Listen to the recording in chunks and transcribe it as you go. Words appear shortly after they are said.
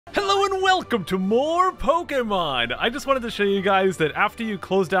Welcome to more Pokemon! I just wanted to show you guys that after you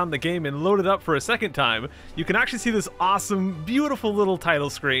close down the game and load it up for a second time, you can actually see this awesome, beautiful little title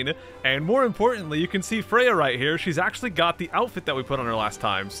screen, and more importantly, you can see Freya right here. She's actually got the outfit that we put on her last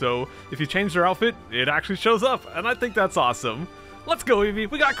time, so if you change her outfit, it actually shows up, and I think that's awesome. Let's go,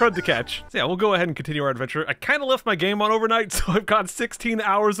 Eevee. We got crud to catch. So yeah, we'll go ahead and continue our adventure. I kind of left my game on overnight, so I've got 16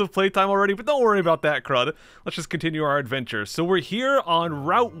 hours of playtime already, but don't worry about that, crud. Let's just continue our adventure. So we're here on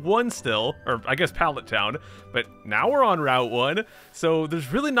Route 1 still, or I guess Pallet Town, but now we're on Route 1, so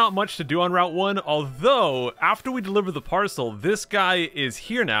there's really not much to do on Route 1, although after we deliver the parcel, this guy is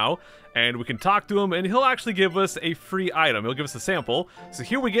here now, and we can talk to him, and he'll actually give us a free item. He'll give us a sample. So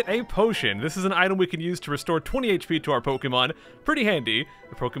here we get a potion. This is an item we can use to restore 20 HP to our Pokemon. Pretty handy.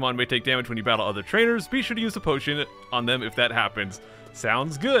 The Pokemon may take damage when you battle other trainers. Be sure to use a potion on them if that happens.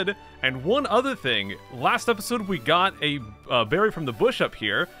 Sounds good. And one other thing. Last episode we got a berry from the bush up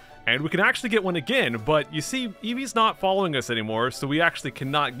here, and we can actually get one again, but you see, Eevee's not following us anymore, so we actually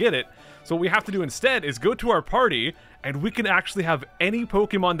cannot get it. So what we have to do instead is go to our party, and we can actually have any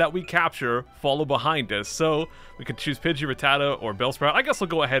Pokemon that we capture follow behind us. So we could choose Pidgey, Rattata, or Bellsprout. I guess we'll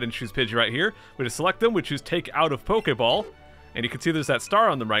go ahead and choose Pidgey right here. We just select them, we choose Take Out of Pokeball, and you can see there's that star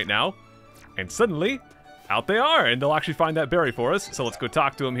on them right now. And suddenly, out they are, and they'll actually find that berry for us. So let's go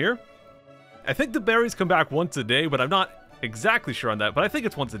talk to them here. I think the berries come back once a day, but I'm not exactly sure on that, but I think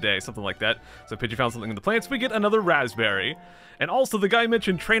it's once a day, something like that. So Pidgey found something in the plants, we get another raspberry. And also, the guy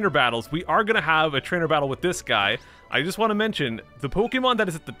mentioned trainer battles. We are going to have a trainer battle with this guy. I just want to mention, the Pokemon that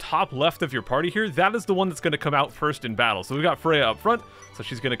is at the top left of your party here, that is the one that's going to come out first in battle. So we got Freya up front, so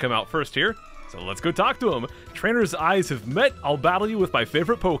she's going to come out first here. So let's go talk to him. Trainer's eyes have met. I'll battle you with my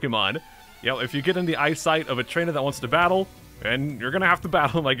favorite Pokemon. You know, if you get in the eyesight of a trainer that wants to battle, and you're gonna have to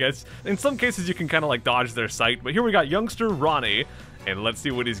battle him, I guess. In some cases, you can kind of like dodge their sight, but here we got youngster Ronnie, and let's see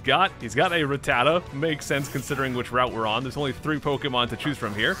what he's got. He's got a Rattata. Makes sense considering which route we're on. There's only 3 Pokemon to choose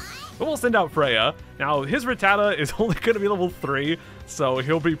from here, but we'll send out Freya. Now, his Rattata is only gonna be level 3, so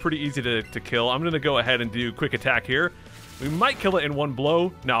he'll be pretty easy to kill. I'm gonna go ahead and do quick attack here. We might kill it in one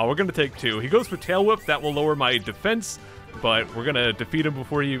blow. No, we're gonna take 2. He goes for Tail Whip. That will lower my defense, but we're gonna defeat him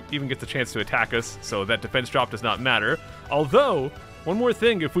before he even gets a chance to attack us, so that defense drop does not matter. Although, one more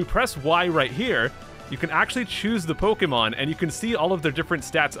thing, if we press Y right here, you can actually choose the Pokemon, and you can see all of their different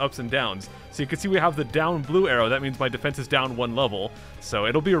stats ups and downs. So you can see we have the down blue arrow. That means my defense is down 1 level, so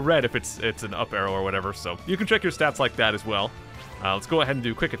it'll be a red if it's an up arrow or whatever, so you can check your stats like that as well. Let's go ahead and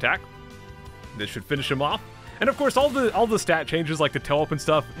do quick attack. This should finish him off. And of course, all the stat changes, like the tail up and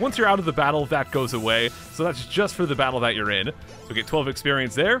stuff, once you're out of the battle, that goes away. So that's just for the battle that you're in. So we get 12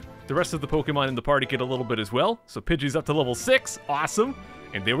 experience there. The rest of the Pokemon in the party get a little bit as well. So Pidgey's up to level 6. Awesome.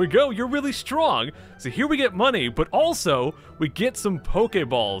 And there we go. You're really strong. So here we get money, but also we get some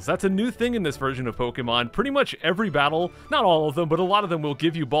Pokeballs. That's a new thing in this version of Pokemon. Pretty much every battle, not all of them, but a lot of them will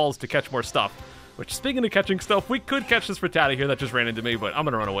give you balls to catch more stuff. Which, speaking of catching stuff, we could catch this Rattata here that just ran into me, but I'm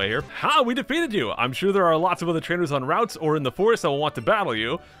gonna run away here. Ha! We defeated you! I'm sure there are lots of other trainers on routes or in the forest that will want to battle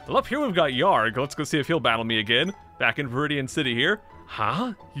you. Well, up here we've got Yarg. Let's go see if he'll battle me again. Back in Viridian City here.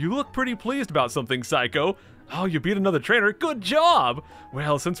 Huh? You look pretty pleased about something, Psycho. Oh, you beat another trainer. Good job!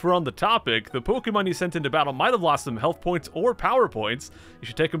 Well, since we're on the topic, the Pokemon you sent into battle might have lost some health points or power points. You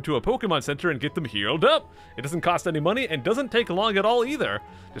should take them to a Pokemon Center and get them healed up. It doesn't cost any money and doesn't take long at all either.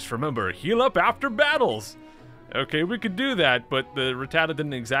 Just remember, heal up after battles. Okay, we could do that, but the Rattata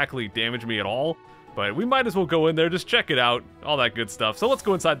didn't exactly damage me at all. But we might as well go in there, just check it out, all that good stuff. So let's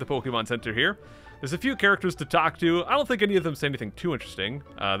go inside the Pokemon Center here. There's a few characters to talk to. I don't think any of them say anything too interesting.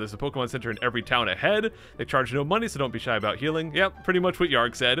 There's a Pokemon Center in every town ahead. They charge no money, so don't be shy about healing. Yep, pretty much what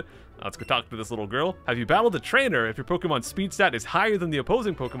Yarg said. Let's go talk to this little girl. Have you battled a trainer? If your Pokemon's speed stat is higher than the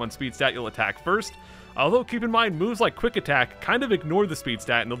opposing Pokemon's speed stat, you'll attack first. Although, keep in mind, moves like Quick Attack kind of ignore the speed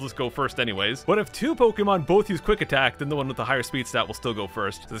stat and they'll just go first anyways. But if 2 Pokemon both use Quick Attack, then the one with the higher speed stat will still go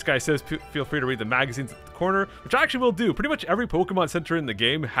first. So this guy says feel free to read the magazines at the corner, which I actually will do. Pretty much every Pokemon Center in the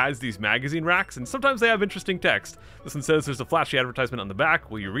game has these magazine racks, and sometimes they have interesting text. This one says there's a flashy advertisement on the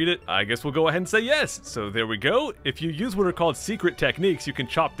back. Will you read it? I guess we'll go ahead and say yes. So there we go. If you use what are called secret techniques, you can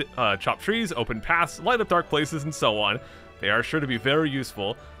chop trees, open paths, light up dark places, and so on. They are sure to be very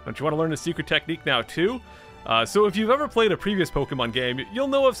useful. Don't you want to learn a secret technique now too? So if you've ever played a previous Pokemon game, you'll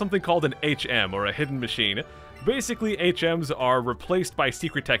know of something called an HM, or a hidden machine. Basically, HMs are replaced by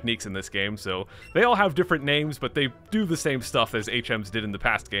secret techniques in this game, so they all have different names, but they do the same stuff as HMs did in the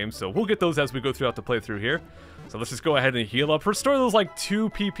past games, so we'll get those as we go throughout the playthrough here. So let's just go ahead and heal up. Restore those like 2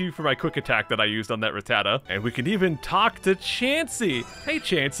 PP for my quick attack that I used on that Rattata. And we can even talk to Chansey. Hey,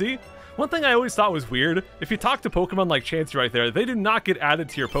 Chansey. One thing I always thought was weird, if you talk to Pokemon like Chansey right there, they do not get added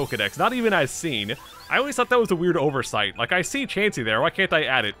to your Pokedex, not even as seen. I always thought that was a weird oversight. Like, I see Chansey there, why can't I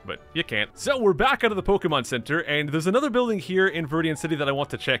add it? But you can't. So we're back out of the Pokemon Center, and there's another building here in Viridian City that I want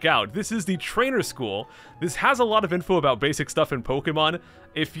to check out. This is the Trainer School. This has a lot of info about basic stuff in Pokemon.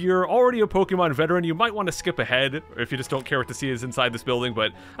 If you're already a Pokemon veteran, you might want to skip ahead, or if you just don't care what to see is inside this building,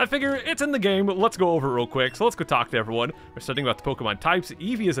 but I figure it's in the game. Let's go over it real quick. So let's go talk to everyone. We're studying about the Pokemon types.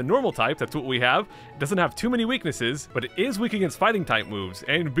 Eevee is a normal type, that's what we have. It doesn't have too many weaknesses, but it is weak against fighting type moves,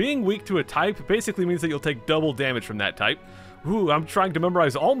 and being weak to a type basically means that you'll take double damage from that type. Ooh, I'm trying to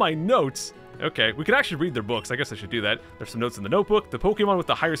memorize all my notes. Okay, we could actually read their books. I guess I should do that. There's some notes in the notebook. The Pokemon with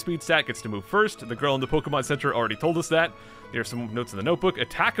the higher speed stat gets to move first. The girl in the Pokemon Center already told us that. There's some notes in the notebook.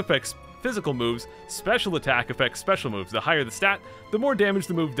 Attack affects physical moves. Special attack affects special moves. The higher the stat, the more damage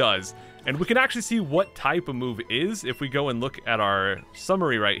the move does. And we can actually see what type a move is if we go and look at our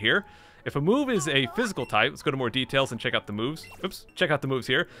summary right here. If a move is a physical type, let's go to more details and check out the moves. Oops, check out the moves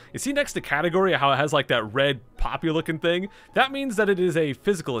here. You see next to category how it has like that red poppy looking thing? That means that it is a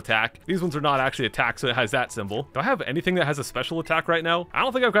physical attack. These ones are not actually attacks, so it has that symbol. Do I have anything that has a special attack right now? I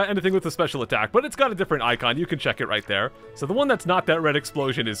don't think I've got anything with a special attack, but it's got a different icon. You can check it right there. So the one that's not that red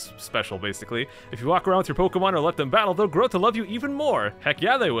explosion is special, basically. If you walk around with your Pokemon or let them battle, they'll grow to love you even more. Heck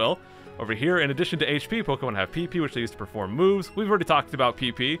yeah, they will. Over here, in addition to HP, Pokemon have PP, which they use to perform moves. We've already talked about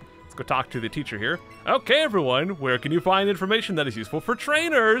PP. Let's go talk to the teacher here. Okay, everyone, where can you find information that is useful for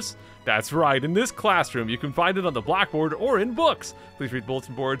trainers? That's right, in this classroom. You can find it on the blackboard or in books. Please read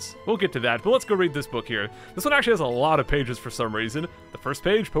bulletin boards. We'll get to that, but let's go read this book here. This one actually has a lot of pages for some reason. The first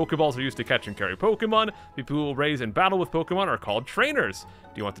page, Pokeballs are used to catch and carry Pokemon. People who will raise and battle with Pokemon are called trainers.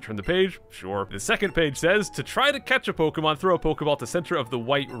 Do you want to turn the page? Sure. The second page says, to try to catch a Pokemon, throw a Pokeball to the center of the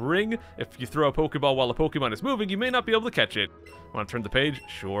white ring. If you throw a Pokeball while a Pokemon is moving, you may not be able to catch it. Want to turn the page?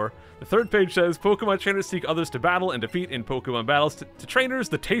 Sure. The third page says, Pokemon trainers seek others to battle and defeat in Pokemon battles. To trainers,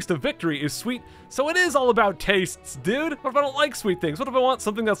 the taste of victory is sweet. So it is all about tastes, dude. What if I don't like sweet things? What if I want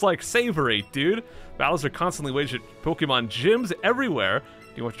something that's like savory, dude? Battles are constantly waged at Pokemon gyms everywhere.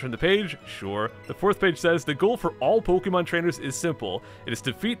 Do you want to turn the page? Sure. The fourth page says, the goal for all Pokemon trainers is simple. It is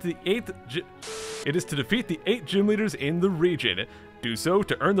to defeat the 8 gym leaders in the region. Do so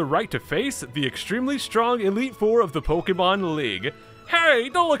to earn the right to face the extremely strong Elite Four of the Pokemon League. Hey,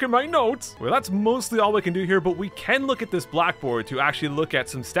 don't look at my notes! Well, that's mostly all we can do here, but we can look at this blackboard to actually look at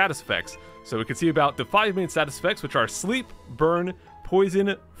some status effects. So we can see about the 5 main status effects, which are sleep, burn,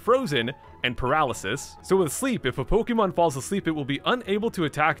 poison, frozen, and paralysis. So with sleep, if a Pokemon falls asleep, it will be unable to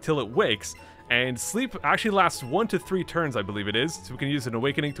attack till it wakes, and sleep actually lasts 1 to 3 turns, I believe it is, so we can use an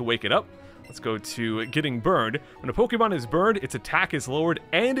awakening to wake it up. Let's go to getting burned. When a Pokemon is burned, its attack is lowered,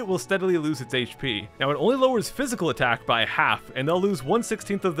 and it will steadily lose its HP. Now, it only lowers physical attack by half, and they'll lose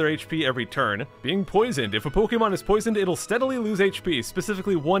 1/16 of their HP every turn. Being poisoned. If a Pokemon is poisoned, it'll steadily lose HP,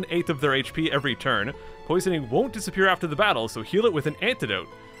 specifically 1/8 of their HP every turn. Poisoning won't disappear after the battle, so heal it with an antidote.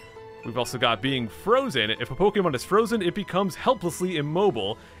 We've also got being frozen. If a Pokemon is frozen, it becomes helplessly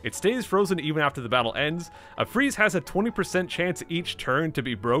immobile. It stays frozen even after the battle ends. A freeze has a 20% chance each turn to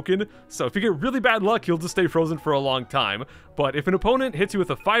be broken, so if you get really bad luck, you'll just stay frozen for a long time. But if an opponent hits you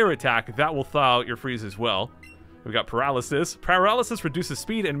with a fire attack, that will thaw out your freeze as well. We got paralysis. Paralysis reduces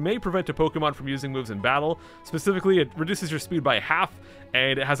speed and may prevent a Pokemon from using moves in battle. Specifically, it reduces your speed by half,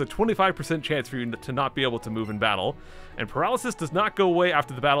 and it has a 25% chance for you to not be able to move in battle. And paralysis does not go away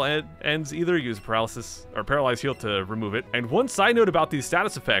after the battle ends either. Use paralysis or paralyze heal to remove it. And one side note about these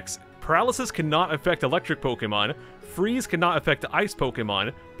status effects, paralysis cannot affect electric Pokemon, freeze cannot affect ice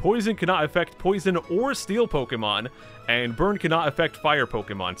Pokemon, poison cannot affect poison or steel Pokemon, and burn cannot affect fire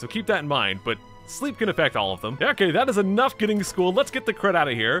Pokemon. So keep that in mind, but sleep can affect all of them. Okay, that is enough getting schooled. Let's get the crud out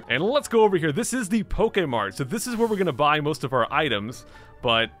of here, and let's go over here. This is the Pokemart, so this is where we're going to buy most of our items,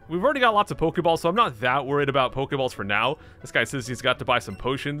 but we've already got lots of Pokeballs, so I'm not that worried about Pokeballs for now. This guy says he's got to buy some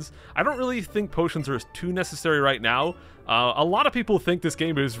potions. I don't really think potions are too necessary right now. A lot of people think this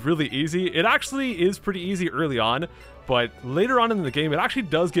game is really easy. It actually is pretty easy early on, but later on in the game, it actually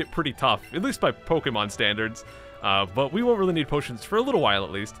does get pretty tough, at least by Pokemon standards. But we won't really need potions for a little while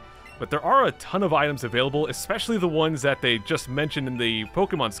at least. But there are a ton of items available, especially the ones that they just mentioned in the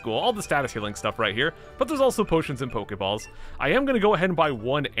Pokemon School, all the status healing stuff right here, but there's also potions and Pokeballs. I am going to go ahead and buy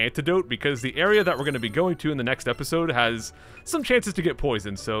one antidote because the area that we're going to be going to in the next episode has some chances to get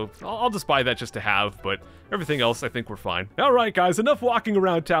poisoned, so I'll just buy that just to have, but everything else I think we're fine. Alright guys, enough walking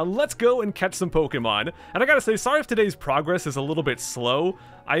around town, let's go and catch some Pokemon. And I gotta say, sorry if today's progress is a little bit slow.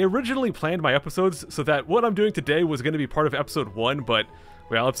 I originally planned my episodes so that what I'm doing today was going to be part of episode 1, but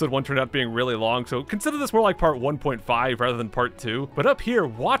Well, episode 1 turned out being really long, so consider this more like part 1.5 rather than part 2. But up here,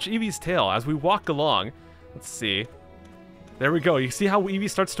 watch Eevee's tail as we walk along. Let's see. There we go. You see how Eevee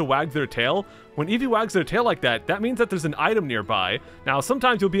starts to wag their tail? When Eevee wags their tail like that, that means that there's an item nearby. Now,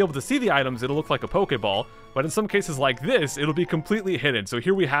 sometimes you'll be able to see the items, it'll look like a Pokeball, but in some cases like this, it'll be completely hidden. So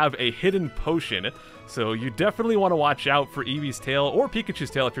here we have a hidden potion. So you definitely want to watch out for Eevee's tail, or Pikachu's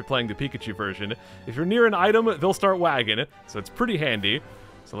tail if you're playing the Pikachu version. If you're near an item, they'll start wagging, so it's pretty handy.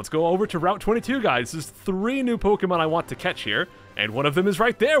 So let's go over to Route 22, guys. There's 3 new Pokemon I want to catch here, and one of them is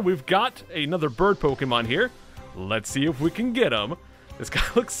right there. We've got another bird Pokemon here. Let's see if we can get him. This guy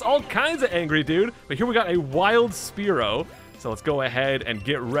looks all kinds of angry, dude. But here we got a wild Spearow. So let's go ahead and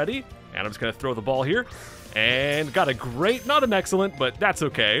get ready. And I'm just going to throw the ball here. And got a great, not an excellent, but that's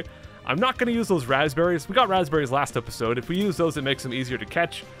okay. I'm not going to use those raspberries. We got raspberries last episode. If we use those, it makes them easier to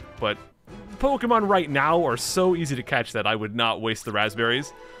catch. But Pokemon right now are so easy to catch that I would not waste the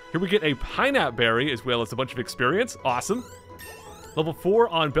raspberries. Here we get a Pineapple Berry as well as a bunch of experience. Awesome. Level 4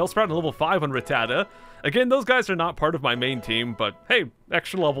 on Bellsprout and level 5 on Rattata. Again, those guys are not part of my main team, but hey,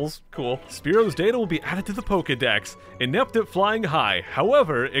 extra levels, cool. Spearow's data will be added to the Pokedex. Inept at flying high.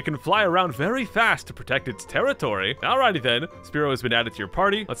 However, it can fly around very fast to protect its territory. Alrighty then, Spearow has been added to your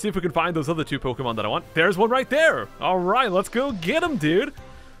party. Let's see if we can find those other 2 Pokemon that I want. There's one right there. Alright, let's go get him, dude.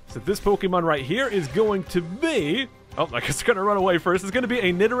 So this Pokemon right here is going to be... Oh, I guess it's going to run away first. It's going to be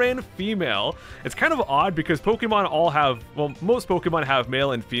a Nidoran female. It's kind of odd because Pokemon all have, well, most Pokemon have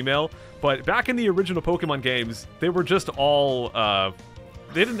male and female, but back in the original Pokemon games, they were just all,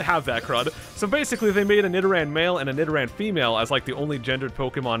 they didn't have that crud. So basically, they made a Nidoran male and a Nidoran female as like the only gendered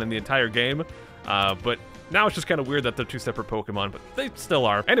Pokemon in the entire game, but now it's just kind of weird that they're 2 separate Pokemon, but they still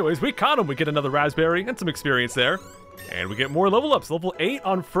are. Anyways, we caught them. We get another Raspberry and some experience there. And we get more level ups. Level 8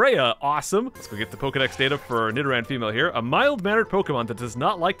 on Freya. Awesome. Let's go get the Pokedex data for Nidoran female here. A mild-mannered Pokemon that does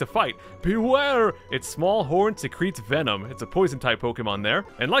not like to fight. Beware! Its small horn secretes venom. It's a poison-type Pokemon there.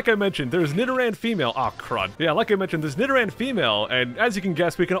 And like I mentioned, there's Nidoran female. Oh, crud. Yeah, like I mentioned, there's Nidoran female. And as you can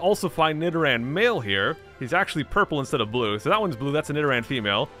guess, we can also find Nidoran male here. He's actually purple instead of blue. So that one's blue. That's a Nidoran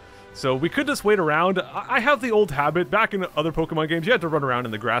female. So we could just wait around. I have the old habit, back in other Pokemon games, you had to run around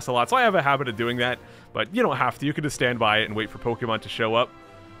in the grass a lot, so I have a habit of doing that. But you don't have to, you can just stand by it and wait for Pokemon to show up.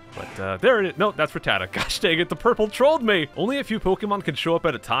 But there it is. No, that's Rattata. Gosh dang it, the purple trolled me! Only a few Pokemon can show up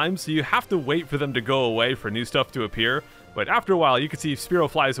at a time, so you have to wait for them to go away for new stuff to appear. But after a while, you can see Spearow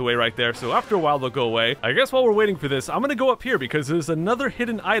flies away right there, so after a while they'll go away. I guess while we're waiting for this, I'm gonna go up here because there's another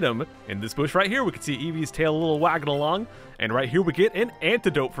hidden item in this bush right here. We can see Eevee's tail a little wagging along. And right here we get an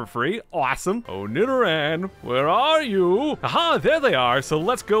antidote for free. Awesome. Oh, Nidoran, where are you? Aha, there they are. So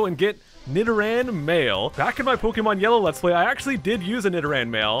let's go and get Nidoran male. Back in my Pokemon Yellow Let's Play, I actually did use a Nidoran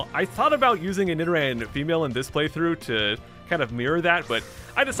male. I thought about using a Nidoran female in this playthrough to kind of mirror that, but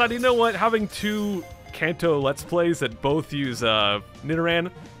I decided, you know what, having 2 Kanto Let's Plays that both use Nidoran,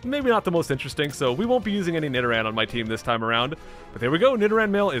 maybe not the most interesting, so we won't be using any Nidoran on my team this time around. But there we go, Nidoran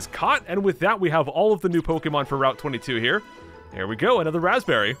male is caught, and with that we have all of the new Pokemon for Route 22 here. There we go, another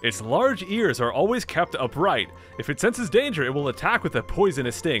raspberry. Its large ears are always kept upright. If it senses danger, it will attack with a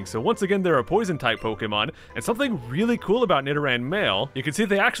poisonous sting. So once again, they're a poison-type Pokemon. And something really cool about Nidoran male, you can see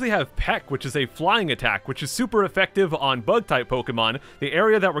they actually have Peck, which is a flying attack, which is super effective on bug-type Pokemon. The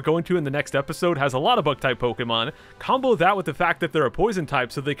area that we're going to in the next episode has a lot of bug-type Pokemon. Combo that with the fact that they're a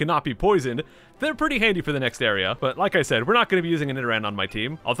poison-type, so they cannot be poisoned. They're pretty handy for the next area. But like I said, we're not going to be using a Nidoran on my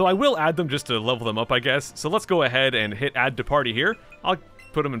team. Although I will add them just to level them up, I guess. So let's go ahead and hit add to party here. I'll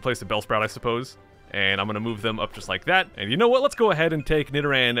put them in place of Bellsprout, I suppose. And I'm going to move them up just like that. And you know what? Let's go ahead and take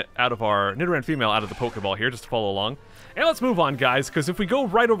Nidoran out of our Nidoran female out of the Pokeball here just to follow along. And let's move on, guys, because if we go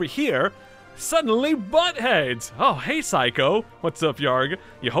right over here, suddenly buttheads! Oh, hey, Psycho. What's up, Yarg?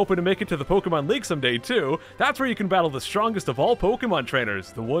 You hoping to make it to the Pokemon League someday, too? That's where you can battle the strongest of all Pokemon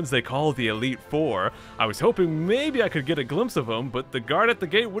trainers, the ones they call the Elite Four. I was hoping maybe I could get a glimpse of them, but the guard at the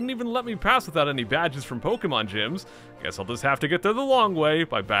gate wouldn't even let me pass without any badges from Pokemon gyms. Guess I'll just have to get there the long way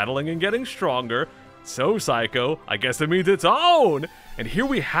by battling and getting stronger. So, Psycho, I guess it means it's on! And here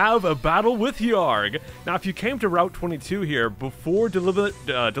we have a battle with Yarg. Now, if you came to Route 22 here before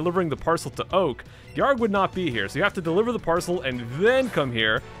delivering the parcel to Oak, Yarg would not be here. So you have to deliver the parcel and then come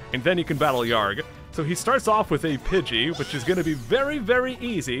here, and then you can battle Yarg. So he starts off with a Pidgey, which is going to be very, very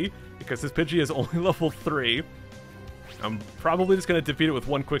easy, because this Pidgey is only level 3. I'm probably just going to defeat it with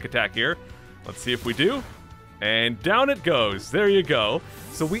one quick attack here. Let's see if we do. And down it goes. There you go.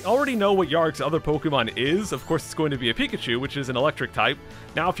 So we already know what Yarg's other Pokemon is. Of course, it's going to be a Pikachu, which is an electric type.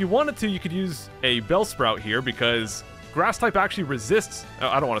 Now, if you wanted to, you could use a Bellsprout here because Grass type actually resists... Oh,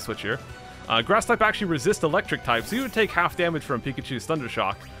 I don't want to switch here. Grass type actually resists electric type, so you would take half damage from Pikachu's Thunder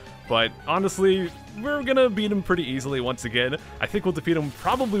Shock. But honestly, we're gonna beat him pretty easily once again. I think we'll defeat him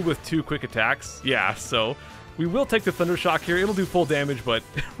probably with 2 quick attacks. Yeah, so we will take the Thunder Shock here. It'll do full damage, but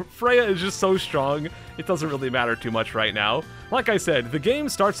Freya is just so strong, it doesn't really matter too much right now. Like I said, the game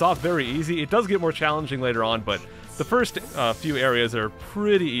starts off very easy. It does get more challenging later on, but the first few areas are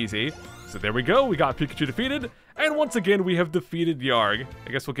pretty easy. So there we go, we got Pikachu defeated, and once again we have defeated Yarg.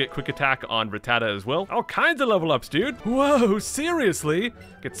 I guess we'll get quick attack on Rattata as well. All kinds of level ups, dude. Whoa, seriously?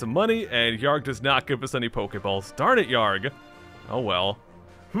 Get some money, and Yarg does not give us any Pokeballs. Darn it, Yarg. Oh well.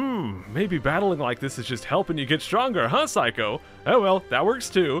 Maybe battling like this is just helping you get stronger, huh, Psycho? Oh well, that works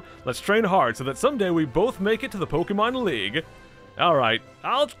too. Let's train hard so that someday we both make it to the Pokemon League. Alright,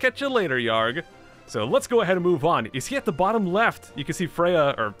 I'll catch you later, Yarg. So let's go ahead and move on. You see at the bottom left, you can see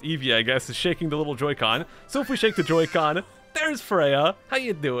Freya, or Eevee I guess, is shaking the little Joy-Con. So if we shake the Joy-Con, there's Freya. How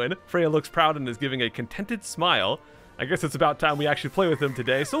you doing? Freya looks proud and is giving a contented smile. I guess it's about time we actually play with them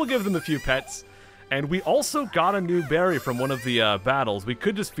today, so we'll give them a few pets. And we also got a new berry from one of the battles. We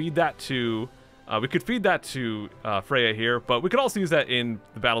could just feed that to... Freya here, but we could also use that in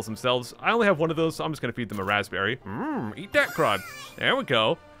the battles themselves. I only have one of those, so I'm just going to feed them a raspberry. Eat that crud. There we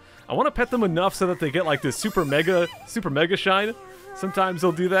go. I want to pet them enough so that they get like this super mega shine. Sometimes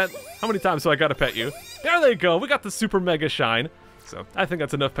they'll do that. How many times do I gotta pet you? There they go, we got the super mega shine. So I think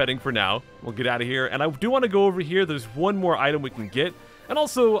that's enough petting for now. We'll get out of here, and I do want to go over here. There's one more item we can get, and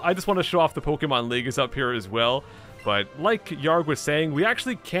also I just want to show off the Pokemon League is up here as well. But like Yarg was saying, we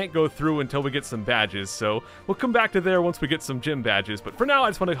actually can't go through until we get some badges, so we'll come back to there once we get some gym badges. But for now, I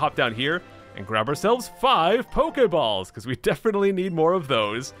just want to hop down here and grab ourselves 5 Pokeballs, because we definitely need more of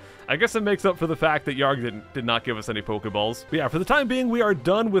those. I guess it makes up for the fact that Yarg did not give us any Pokeballs. But yeah, for the time being, we are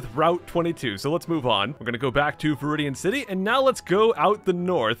done with Route 22, so let's move on. We're going to go back to Viridian City, and now let's go out the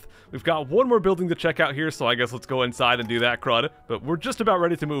north. We've got one more building to check out here, so I guess let's go inside and do that crud. But we're just about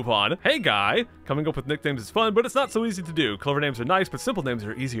ready to move on. Hey, guy! Coming up with nicknames is fun, but it's not so easy to do. Clever names are nice, but simple names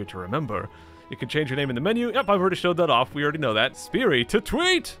are easier to remember. You can change your name in the menu. Yep, I've already showed that off. We already know that. Speary to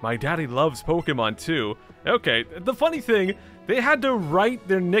tweet! My daddy loves Pokemon too. Okay, the funny thing, they had to write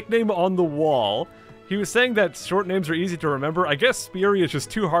their nickname on the wall. He was saying that short names are easy to remember. I guess Speary is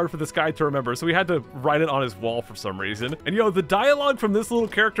just too hard for this guy to remember, so he had to write it on his wall for some reason. And yo, the dialogue from this little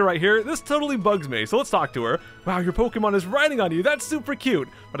character right here, this totally bugs me. So let's talk to her. Wow, your Pokemon is riding on you. That's super cute.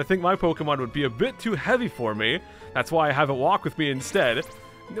 But I think my Pokemon would be a bit too heavy for me. That's why I have it walk with me instead.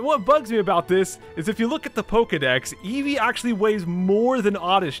 What bugs me about this is if you look at the Pokedex, Eevee actually weighs more than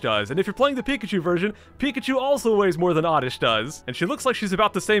Oddish does. And if you're playing the Pikachu version, Pikachu also weighs more than Oddish does. And she looks like she's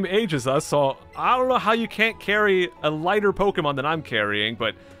about the same age as us, so I don't know how you can't carry a lighter Pokemon than I'm carrying,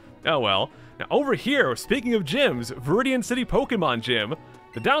 but oh well. Now over here, speaking of gyms, Viridian City Pokemon Gym.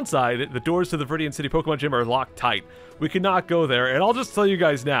 The downside, the doors to the Viridian City Pokemon Gym are locked tight. We cannot go there, and I'll just tell you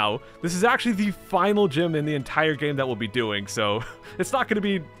guys now, this is actually the final gym in the entire game that we'll be doing, so it's not going to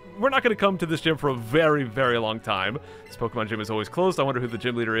be... We're not going to come to this gym for a very, very long time. This Pokemon gym is always closed. I wonder who the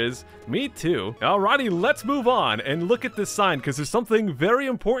gym leader is. Me too. Alrighty, let's move on and look at this sign, because there's something very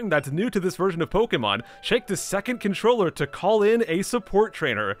important that's new to this version of Pokemon. Shake the second controller to call in a support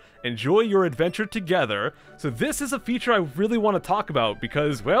trainer. Enjoy your adventure together. So this is a feature I really want to talk about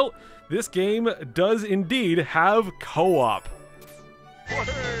because, well, this game does indeed have co-op.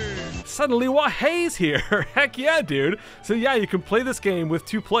 Suddenly WAHEY's here! Heck yeah, dude! So yeah, you can play this game with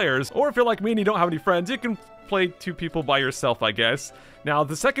 2 players, or if you're like me and you don't have any friends, you can play 2 people by yourself, I guess. Now,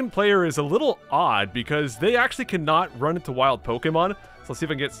 the second player is a little odd because they actually cannot run into wild Pokemon. So let's see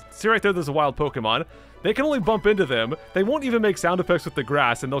if I can get... See right there, there's a wild Pokemon. They can only bump into them. They won't even make sound effects with the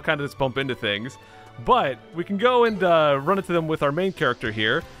grass, and they'll kind of just bump into things. But we can go and run into them with our main character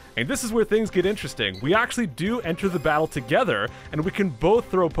here. And this is where things get interesting. We actually do enter the battle together, and we can both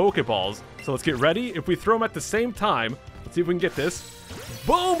throw Pokeballs. So let's get ready. If we throw them at the same time, let's see if we can get this.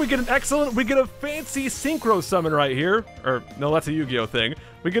 Boom! We get a fancy Synchro Summon right here. Or, no, that's a Yu-Gi-Oh thing.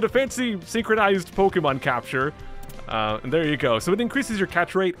 We get a fancy synchronized Pokemon capture. And there you go. So it increases your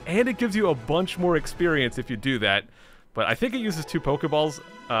catch rate, and it gives you a bunch more experience if you do that. But I think it uses 2 Pokeballs.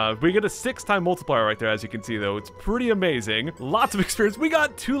 We get a 6-time multiplier right there, as you can see, though. It's pretty amazing. Lots of experience. We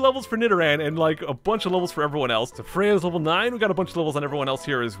got 2 levels for Nidoran and, like, a bunch of levels for everyone else. So Freya's level 9. We got a bunch of levels on everyone else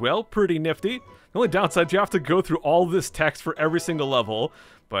here as well. Pretty nifty. The only downside is you have to go through all this text for every single level.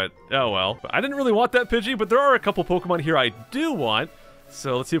 But, oh well. I didn't really want that Pidgey, but there are a couple Pokemon here I do want.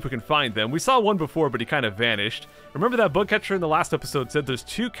 So let's see if we can find them. We saw one before, but he kind of vanished. Remember that bug catcher in the last episode said there's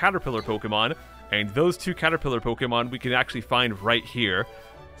 2 Caterpillar Pokemon, and those 2 Caterpillar Pokemon we can actually find right here.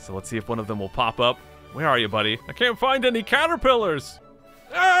 So let's see if one of them will pop up. Where are you, buddy? I can't find any Caterpillars!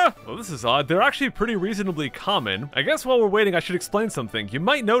 Ah! Huh, well this is odd. They're actually pretty reasonably common. I guess while we're waiting I should explain something. You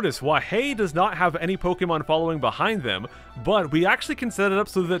might notice WAHEY does not have any Pokemon following behind them, but we actually can set it up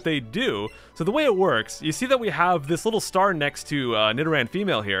so that they do. So the way it works, you see that we have this little star next to Nidoran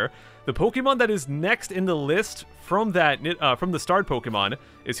female here. The Pokemon that is next in the list from that from the starred Pokemon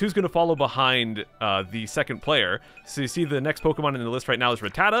is who's going to follow behind the second player. So you see the next Pokemon in the list right now is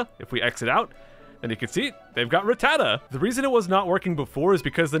Rattata. If we exit out, and you can see, they've got Rattata. The reason it was not working before is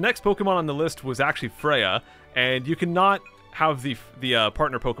because the next Pokemon on the list was actually Freya, and you cannot have the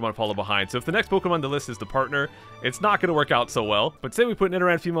partner Pokemon follow behind. So if the next Pokemon on the list is the partner, it's not going to work out so well. But say we put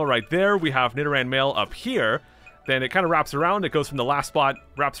Nidoran female right there, we have Nidoran male up here, then it kind of wraps around, it goes from the last spot,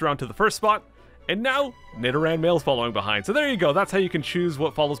 wraps around to the first spot, and now Nidoran male's following behind. So there you go, that's how you can choose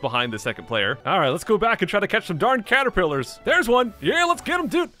what follows behind the second player. Alright, let's go back and try to catch some darn caterpillars. There's one! Yeah, let's get him,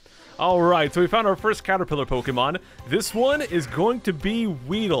 dude! Alright, so we found our first caterpillar Pokemon. This one is going to be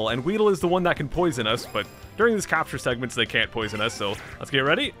Weedle, and Weedle is the one that can poison us, but during these capture segments they can't poison us, so let's get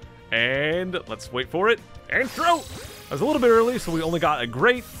ready. And let's wait for it, and throw! I was a little bit early, so we only got a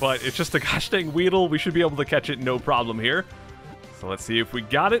great, but it's just a gosh dang Weedle. We should be able to catch it no problem here. So let's see if we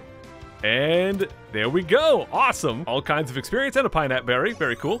got it. And there we go. Awesome. All kinds of experience and a Pineapple Berry.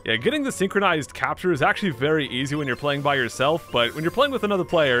 Very cool. Yeah, getting the synchronized capture is actually very easy when you're playing by yourself, but when you're playing with another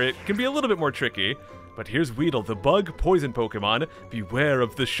player, it can be a little bit more tricky. But here's Weedle, the bug poison Pokemon. Beware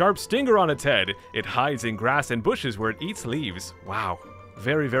of the sharp stinger on its head. It hides in grass and bushes where it eats leaves. Wow.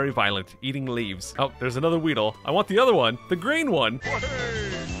 Very, very violent, eating leaves. Oh, there's another Weedle. I want the other one, the green one.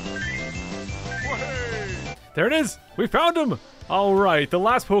 WAHEY! WAHEY! There it is, we found him. All right, the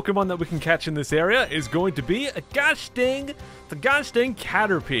last Pokemon that we can catch in this area is going to be a gosh dang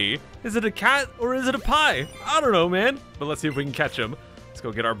Caterpie. Is it a cat or is it a pie? I don't know, man, but let's see if we can catch him. Let's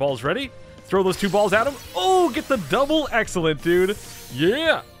go get our balls ready. Throw those two balls at him. Oh, get the double, excellent, dude.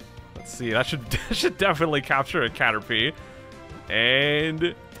 Yeah. Let's see, that should definitely capture a Caterpie.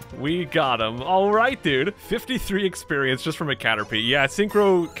 And we got him. All right, dude. 53 experience just from a Caterpie. Yeah,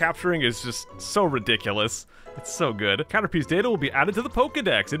 synchro capturing is just so ridiculous. It's so good. Caterpie's data will be added to the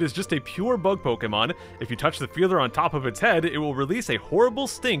Pokedex. It is just a pure bug Pokemon. If you touch the feeler on top of its head, it will release a horrible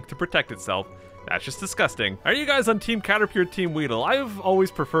stink to protect itself. That's just disgusting. Are you guys on Team Caterpie or Team Weedle? I've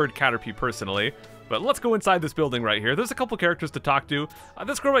always preferred Caterpie personally. But let's go inside this building right here. There's a couple characters to talk to.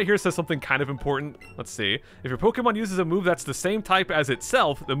 This girl right here says something kind of important. Let's see. If your Pokemon uses a move that's the same type as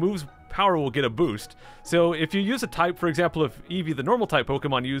itself, the move's power will get a boost. So if you use a type, for example, if Eevee, the normal type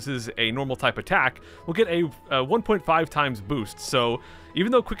Pokemon, uses a normal type attack, we'll get a 1.5 times boost. So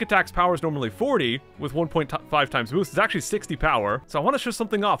even though Quick Attack's power is normally 40, with 1.5 times boost, it's actually 60 power. So I want to show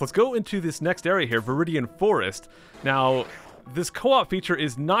something off. Let's go into this next area here, Viridian Forest. Now, this co-op feature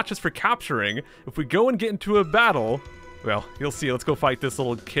is not just for capturing. If we go and get into a battle, well, you'll see. Let's go fight this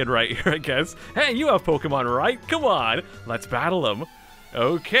little kid right here, I guess. Hey, you have Pokemon, right? Come on, let's battle him.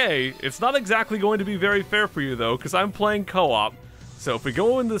 Okay, it's not exactly going to be very fair for you, though, because I'm playing co-op. So if we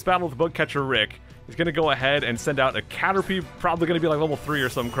go in this battle with Bug Catcher Rick, he's going to go ahead and send out a Caterpie, probably going to be like level 3 or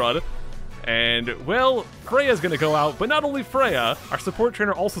some crud. And, well, Freya's going to go out, but not only Freya, our support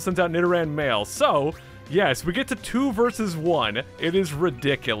trainer also sends out Nidoran male. So yes, we get to 2 versus 1. It is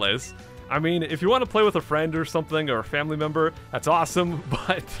ridiculous. I mean, if you want to play with a friend or something, or a family member, that's awesome,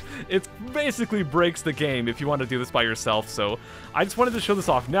 but it basically breaks the game if you want to do this by yourself. So I just wanted to show this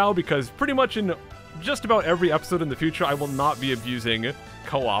off now because pretty much in just about every episode in the future, I will not be abusing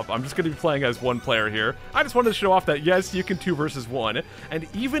co-op. I'm just going to be playing as one player here. I just wanted to show off that, yes, you can 2 versus 1. And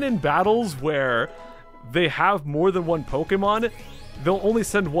even in battles where they have more than one Pokemon, they'll only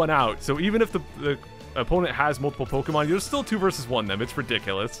send one out. So even if the opponent has multiple Pokemon, you're still 2 versus 1 them. It's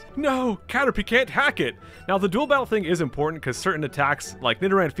ridiculous. No, Caterpie can't hack it. Now, the dual battle thing is important because certain attacks, like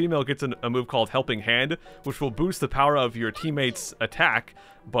Nidoran female gets a move called Helping Hand, which will boost the power of your teammate's attack,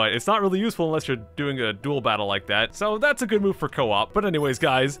 but it's not really useful unless you're doing a dual battle like that. So that's a good move for co-op. But anyways,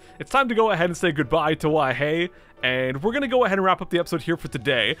 guys, it's time to go ahead and say goodbye to WAHEY. And we're going to go ahead and wrap up the episode here for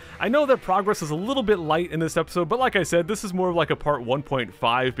today. I know that progress is a little bit light in this episode, but like I said, this is more of like a part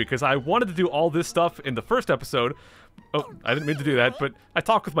 1.5 because I wanted to do all this stuff in the first episode. Oh, I didn't mean to do that, but I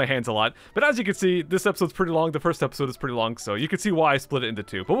talk with my hands a lot. But as you can see, this episode's pretty long. The first episode is pretty long, so you can see why I split it into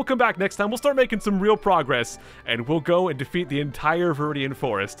 2. But we'll come back next time. We'll start making some real progress, and we'll go and defeat the entire Viridian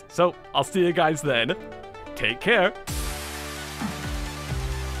Forest. So I'll see you guys then. Take care.